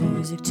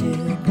Music to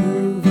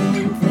prove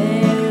in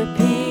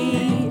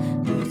therapy.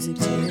 Music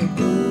to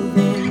prove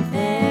in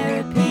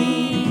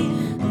therapy.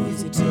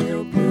 Music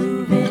to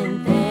prove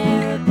in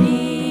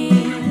therapy.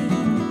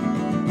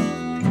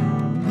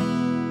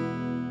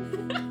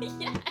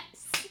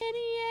 Yes.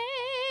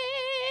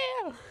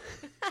 Dannielle.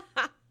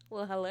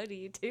 Well, hello to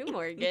you too,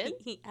 Morgan.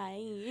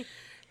 Hi.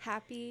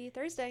 Happy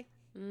Thursday.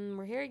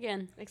 We're here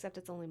again. Except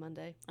it's only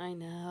Monday. I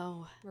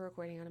know. We're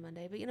recording on a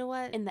Monday, but you know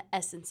what? In the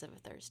essence of a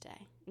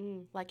Thursday.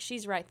 Mm, Like,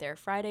 she's right there.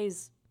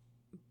 Friday's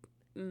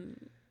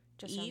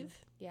just Eve.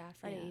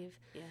 Friday Yeah. Eve.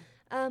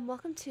 Yeah.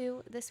 Welcome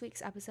to this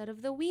week's episode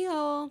of The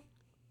Wheel.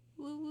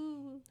 Woo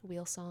woo.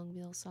 Wheel song,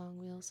 wheel song,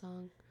 wheel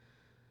song.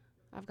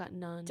 I've got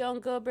none.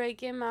 Don't go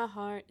breaking my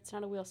heart. It's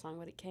not a wheel song,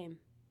 but it came.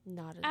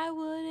 I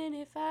wouldn't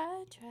if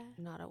I tried.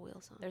 Not a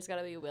wheel song. There's got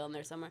to be a wheel in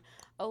there somewhere.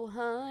 Oh,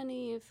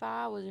 honey, if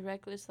I was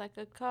reckless like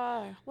a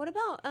car. What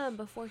about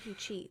Before He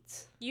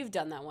Cheats? You've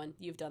done that one.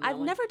 I've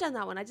never done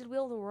that one. I did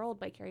Wheel of the World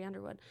by Carrie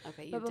Underwood.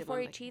 Okay, you But did Before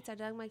one He by- Cheats, I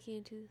dug my key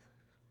into...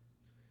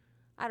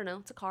 I don't know.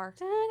 It's a car.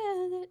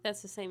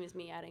 That's the same as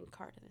me adding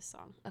car to this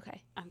song.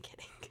 Okay. I'm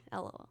kidding.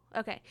 LOL.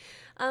 Okay.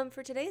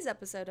 For today's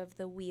episode of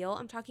The Wheel,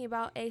 I'm talking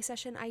about a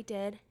session I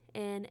did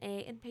in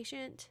a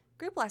inpatient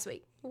group last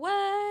week.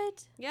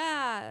 What?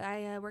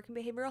 Yeah, I work in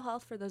behavioral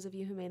health, for those of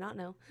you who may not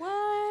know.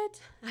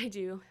 What? I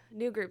do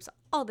new groups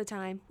all the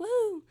time.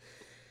 Woo!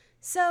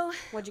 So,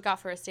 What'd you got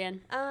for us,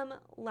 Dan?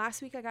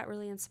 last week I got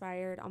really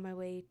inspired on my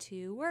way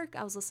to work.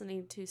 I was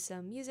listening to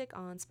some music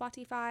on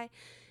Spotify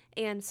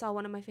and saw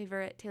one of my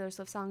favorite Taylor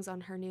Swift songs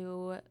on her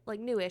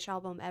newish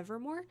album,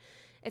 Evermore.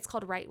 It's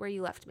called Right Where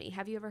You Left Me.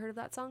 Have you ever heard of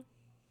that song?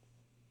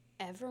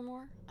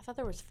 Evermore? I thought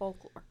there was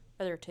folklore.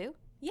 Are there two?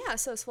 Yeah,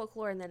 so it's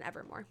Folklore and then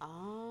Evermore.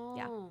 Oh.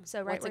 Yeah.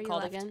 So Right What's Where it You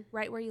called Left again?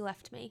 Right Where You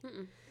Left Me.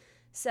 Mm-mm.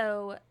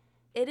 So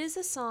it is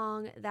a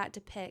song that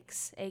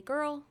depicts a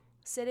girl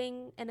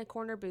sitting in a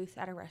corner booth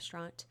at a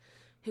restaurant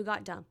who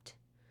got dumped.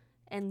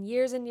 And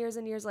years and years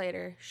and years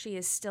later, she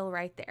is still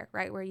right there,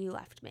 right where you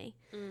left me.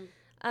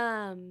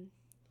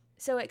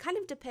 So it kind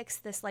of depicts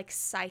this like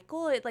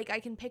cycle. It like I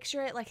can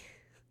picture it like,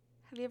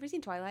 have you ever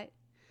seen Twilight?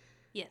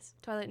 Yes.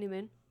 Twilight New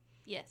Moon?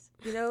 Yes.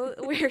 You know,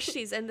 where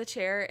she's in the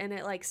chair and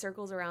it like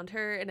circles around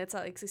her and it's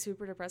like a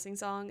super depressing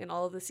song and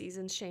all of the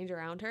seasons change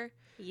around her.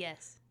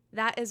 Yes.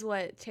 That is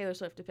what Taylor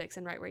Swift depicts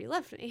in Right Where You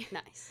Left Me.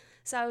 Nice.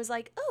 So I was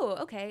like, oh,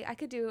 okay, I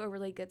could do a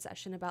really good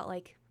session about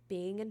like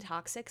being in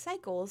toxic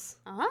cycles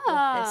with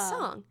this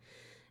song.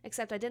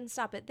 Except I didn't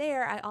stop it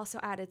there. I also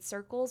added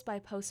Circles by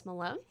Post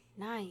Malone,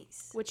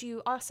 Nice. which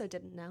you also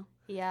didn't know.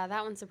 Yeah,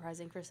 that one's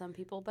surprising for some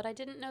people, but I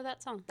didn't know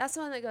that song. That's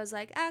the one that goes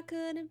like, I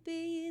couldn't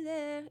be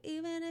there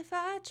even if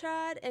I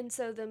tried. And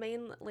so the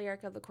main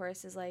lyric of the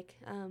chorus is like,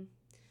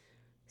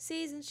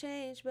 seasons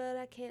change, but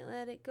I can't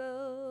let it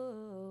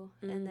go.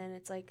 And then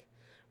it's like,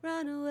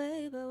 run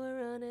away, but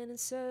we're running in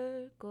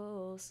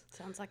circles.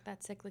 Sounds like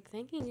that cyclic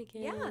thinking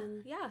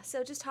again. Yeah.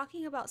 So just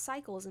talking about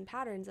cycles and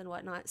patterns and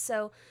whatnot.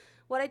 So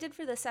what I did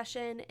for this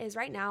session is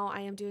right now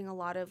I am doing a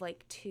lot of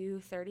like 2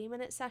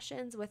 30-minute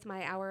sessions with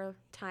my hour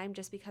time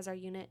just because our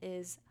unit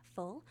is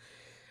full.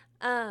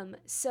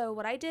 So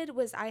what I did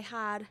was I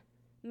had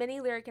many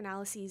lyric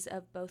analyses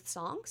of both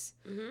songs.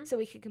 So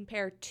we could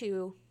compare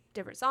two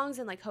different songs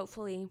and like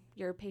hopefully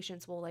your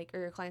patients will like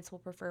or your clients will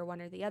prefer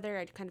one or the other.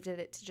 I kind of did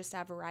it to just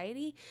have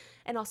variety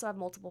and also have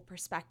multiple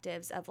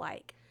perspectives of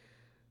like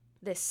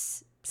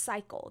this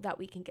cycle that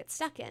we can get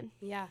stuck in.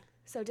 Yeah.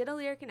 So did a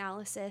lyric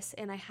analysis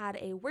and I had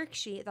a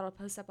worksheet that I'll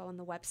post up on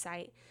the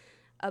website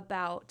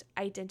about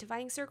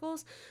identifying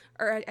cycles.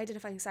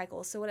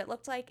 So what it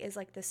looked like is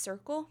like this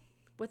circle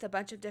with a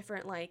bunch of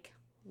different like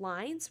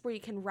lines where you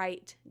can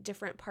write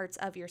different parts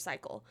of your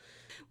cycle.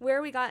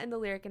 Where we got in the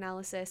lyric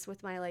analysis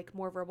with my like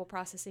more verbal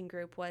processing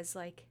group was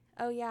like,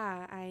 oh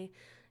yeah, I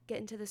get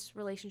into this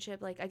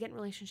relationship, like I get in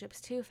relationships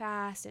too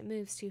fast, it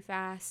moves too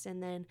fast,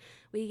 and then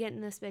we get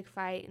in this big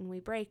fight and we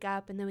break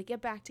up and then we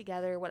get back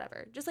together,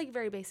 whatever. Just like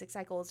very basic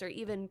cycles, or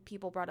even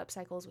people brought up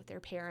cycles with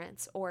their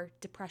parents or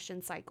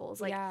depression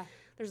cycles. Like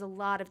there's a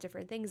lot of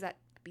different things that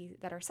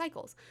are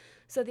cycles.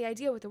 So the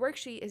idea with the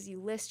worksheet is you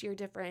list your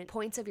different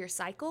points of your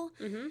cycle.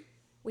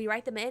 We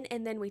write them in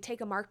and then we take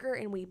a marker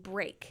and we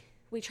break.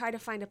 We try to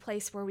find a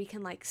place where we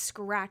can like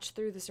scratch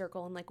through the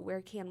circle and like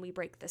where can we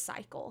break the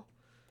cycle.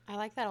 I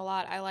like that a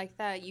lot. I like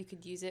that you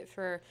could use it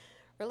for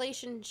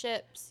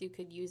relationships. You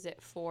could use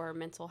it for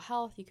mental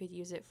health. You could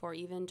use it for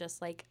even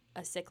just like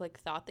a cyclic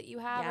thought that you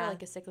have or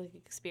like a cyclic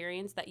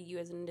experience that you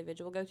as an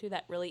individual go through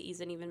that really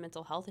isn't even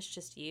mental health. It's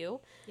just you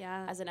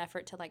as an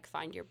effort to like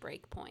find your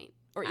break point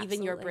or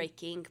even your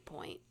breaking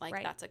point.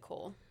 Like that's a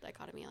cool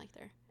dichotomy I like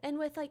there. And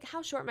with like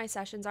how short my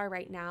sessions are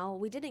right now,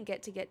 we didn't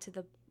get to the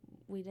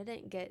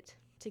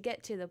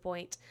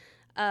point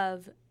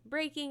of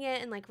breaking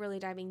it and like really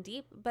diving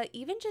deep, but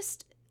even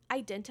just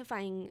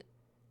identifying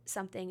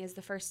something is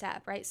the first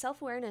step, right?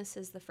 Self-awareness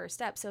is the first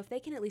step. So if they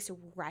can at least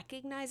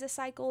recognize a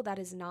cycle that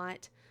is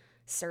not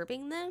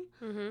serving them,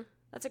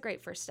 that's a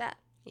great first step.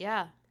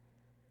 Yeah.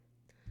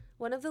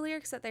 One of the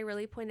lyrics that they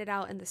really pointed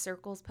out in the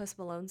Circles Post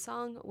Malone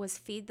song was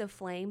 "Feed the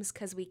flames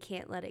 'cause we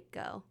can't let it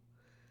go."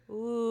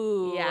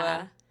 Ooh.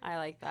 Yeah. I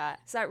like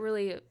that. So that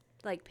really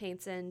like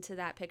paints into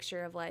that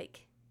picture of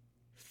like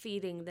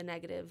feeding the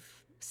negative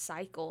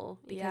cycle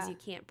because you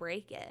can't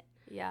break it.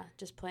 Yeah,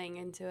 just playing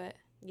into it.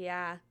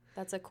 Yeah.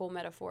 That's a cool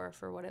metaphor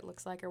for what it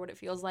looks like or what it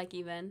feels like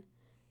even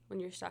when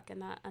you're stuck in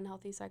that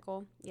unhealthy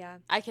cycle. Yeah.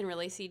 I can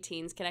really see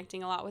teens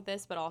connecting a lot with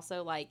this, but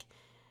also like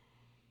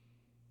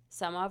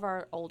some of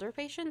our older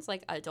patients,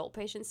 like adult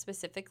patients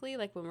specifically,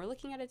 like when we're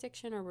looking at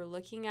addiction or we're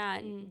looking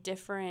at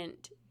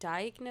different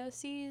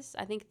diagnoses,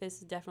 I think this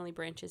definitely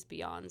branches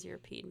beyond your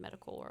ped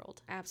medical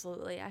world.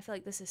 Absolutely. I feel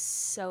like this is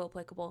so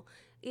applicable.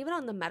 Even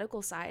on the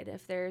medical side,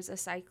 if there's a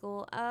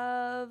cycle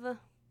of,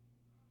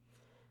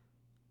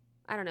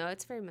 I don't know,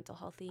 it's very mental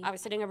healthy. I was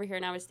sitting over here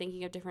and I was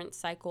thinking of different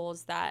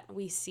cycles that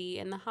we see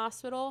in the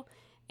hospital,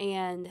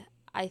 and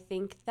I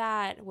think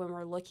that when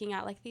we're looking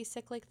at like these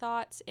cyclic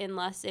thoughts,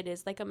 unless it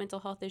is like a mental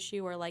health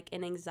issue or like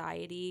an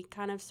anxiety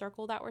kind of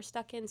circle that we're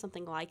stuck in,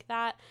 something like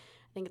that,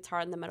 I think it's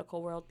hard in the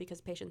medical world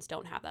because patients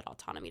don't have that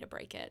autonomy to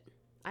break it.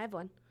 I have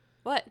one.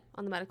 What?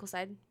 On the medical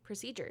side,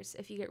 procedures.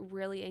 If you get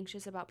really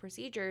anxious about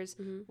procedures,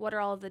 what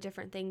are all of the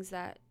different things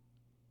that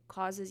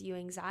causes you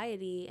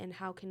anxiety, and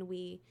how can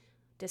we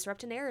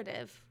disrupt a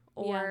narrative?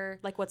 Or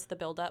like what's the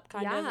buildup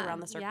kind of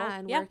around the circle? Yeah,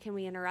 and where can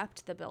we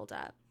interrupt the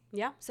buildup?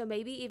 Yeah. So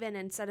maybe even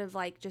instead of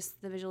like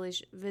just the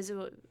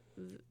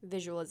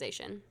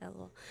visualization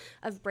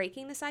of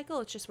breaking the cycle,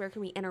 it's just where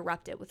can we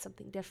interrupt it with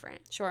something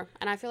different? Sure.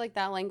 And I feel like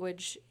that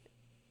language,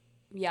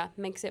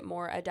 makes it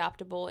more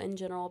adaptable in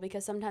general,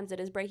 because sometimes it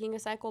is breaking a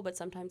cycle, but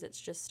sometimes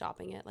it's just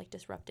stopping it, like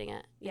disrupting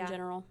it in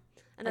general.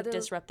 Like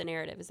disrupt the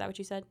narrative. Is that what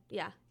you said?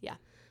 Yeah. Yeah.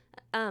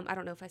 I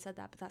don't know if I said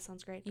that, but that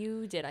sounds great.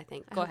 You did, I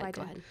think. Go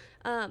ahead.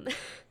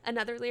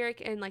 Another lyric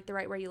in like the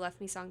Right Where You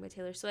Left Me song by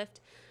Taylor Swift.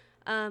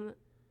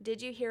 Did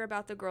you hear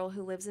about the girl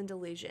who lives in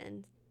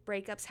delusion?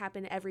 Breakups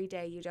happen every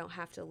day. You don't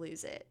have to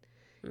lose it.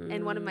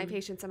 And one of my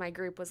patients in my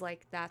group was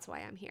like, that's why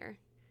I'm here.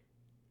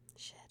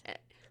 Shit.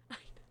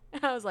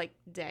 I was like,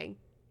 dang.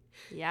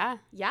 Yeah.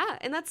 Yeah.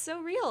 And that's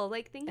so real.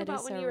 Like, think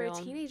about when you were real.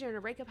 a teenager and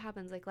a breakup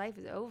happens, like life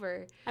is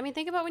over. I mean,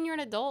 think about when you're an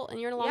adult and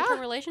you're in a long-term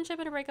relationship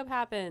and a breakup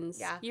happens.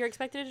 Yeah. You're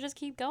expected to just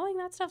keep going.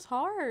 That stuff's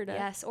hard.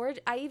 Yes. Or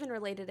I even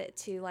related it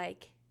to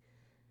like,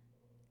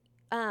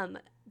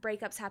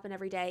 breakups happen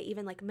every day.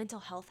 Even like mental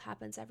health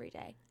happens every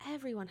day.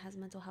 Everyone has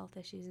mental health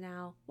issues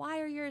now. Why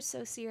are yours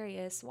so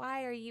serious?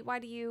 Why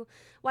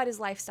does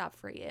life stop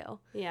for you?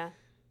 Yeah.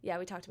 Yeah,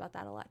 we talked about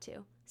that a lot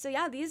too. So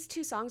yeah, these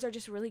two songs are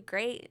just really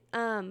great.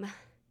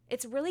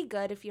 It's really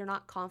good if you're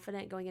not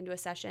confident going into a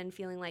session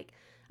feeling like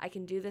I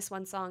can do this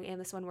one song and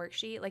this one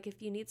worksheet. Like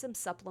if you need some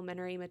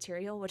supplementary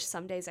material, which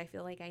some days I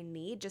feel like I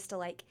need just to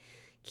like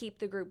keep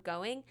the group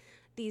going,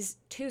 these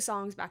two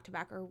songs back to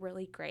back are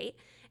really great.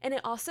 And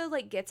it also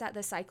like gets at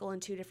the cycle in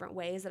two different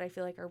ways that I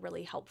feel like are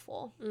really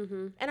helpful.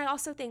 Mm-hmm. And I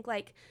also think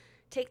like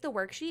take the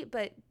worksheet,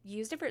 but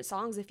use different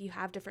songs if you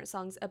have different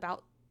songs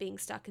about being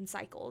stuck in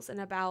cycles and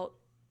about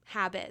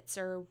habits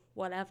or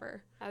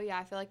whatever. Oh yeah,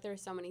 I feel like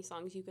there's so many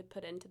songs you could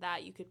put into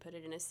that. You could put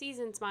it in a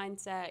seasons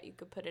mindset. You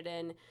could put it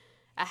in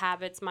a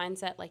habits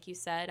mindset, like you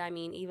said. I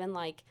mean, even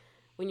like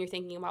when you're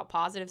thinking about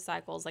positive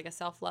cycles, like a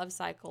self-love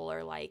cycle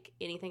or like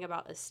anything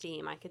about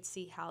esteem, I could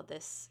see how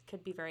this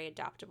could be very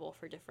adaptable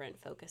for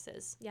different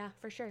focuses. Yeah,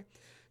 for sure.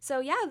 So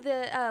yeah,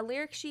 the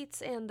lyric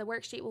sheets and the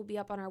worksheet will be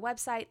up on our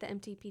website, the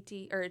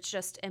MTPT, or it's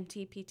just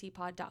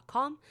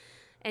mtptpod.com,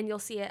 and you'll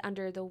see it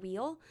under the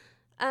wheel.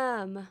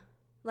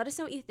 Let us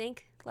know what you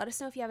think. Let us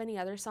know if you have any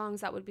other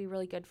songs that would be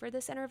really good for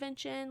this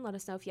intervention. Let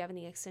us know if you have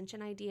any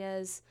extension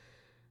ideas.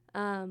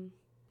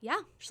 Yeah,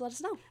 just let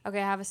us know.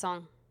 Okay, I have a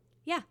song.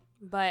 Yeah.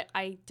 But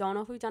I don't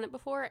know if we've done it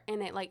before,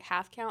 and it like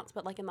half counts,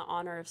 but like in the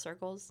honor of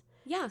circles.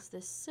 Yeah. It's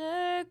the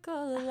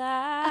circle of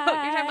life.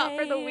 Oh, you're talking about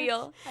For the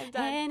Wheel. I'm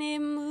done. And it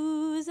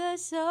moves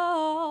us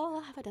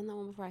all. Have I done that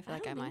one before? I feel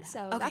like I might have. So.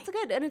 Okay. That's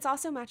good. And it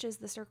also matches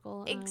the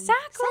circle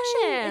exactly.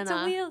 session. It's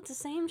a wheel. It's the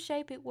same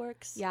shape. It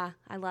works. Yeah,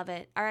 I love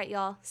it. All right,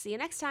 y'all. See you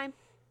next time.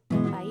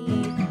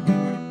 Bye.